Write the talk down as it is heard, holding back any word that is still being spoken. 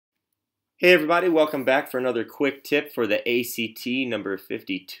Hey everybody, welcome back for another quick tip for the ACT number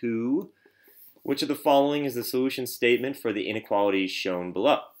 52. Which of the following is the solution statement for the inequalities shown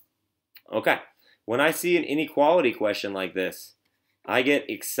below? Okay, when I see an inequality question like this, I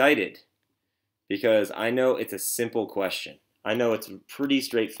get excited because I know it's a simple question. I know it's pretty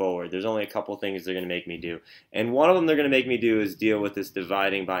straightforward. There's only a couple things they're going to make me do. And one of them they're going to make me do is deal with this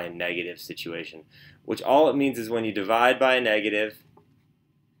dividing by a negative situation, which all it means is when you divide by a negative,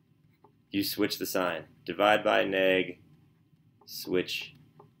 you switch the sign. Divide by neg, switch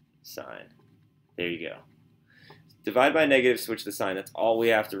sign. There you go. Divide by negative, switch the sign. That's all we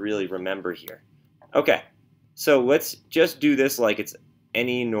have to really remember here. Okay, so let's just do this like it's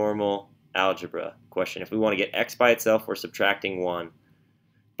any normal algebra question. If we want to get x by itself, we're subtracting 1.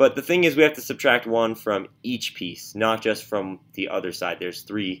 But the thing is we have to subtract 1 from each piece, not just from the other side. There's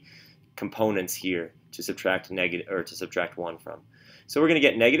 3 components here to subtract 1 from. So we're going to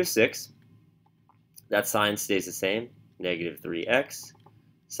get negative 6. That sign stays the same, negative 3x.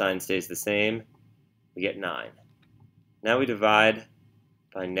 Sign stays the same, we get 9. Now we divide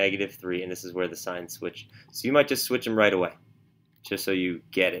by negative 3, and this is where the signs switch. So you might just switch them right away, just so you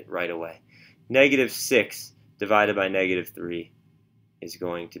get it right away. Negative 6 divided by negative 3 is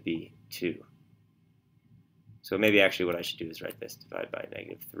going to be 2. So maybe actually what I should do is write this, divide by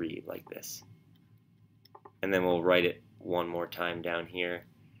negative 3 like this. And then we'll write it one more time down here.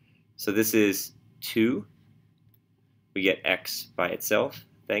 So this is 2. We get x by itself,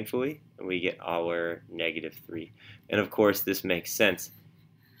 thankfully, and we get our negative 3. And of course this makes sense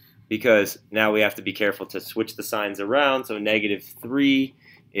because now we have to be careful to switch the signs around, so negative 3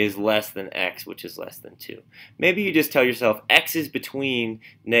 is less than x, which is less than 2. Maybe you just tell yourself x is between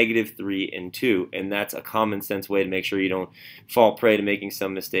negative 3 and 2, and that's a common sense way to make sure you don't fall prey to making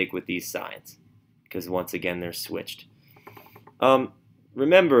some mistake with these signs, because once again they're switched.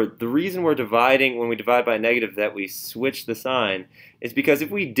 Remember, the reason we're dividing, when we divide by a negative, that we switch the sign is because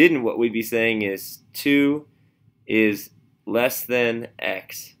if we didn't, what we'd be saying is 2 is less than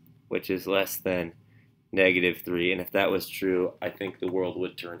x, which is less than negative 3. And if that was true, I think the world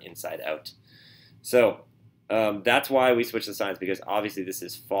would turn inside out. So that's why we switch the signs, because obviously this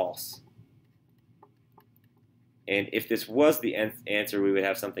is false. And if this was the answer, we would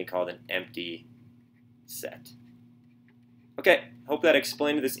have something called an empty set. Okay, hope that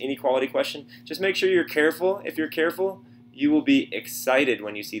explained this inequality question. Just make sure you're careful. If you're careful, you will be excited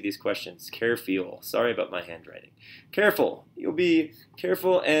when you see these questions. Careful. Sorry about my handwriting. Careful. You'll be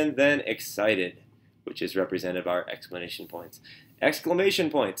careful and then excited, which is represented by our exclamation points. Exclamation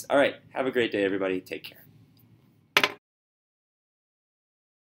points. All right, have a great day, everybody. Take care.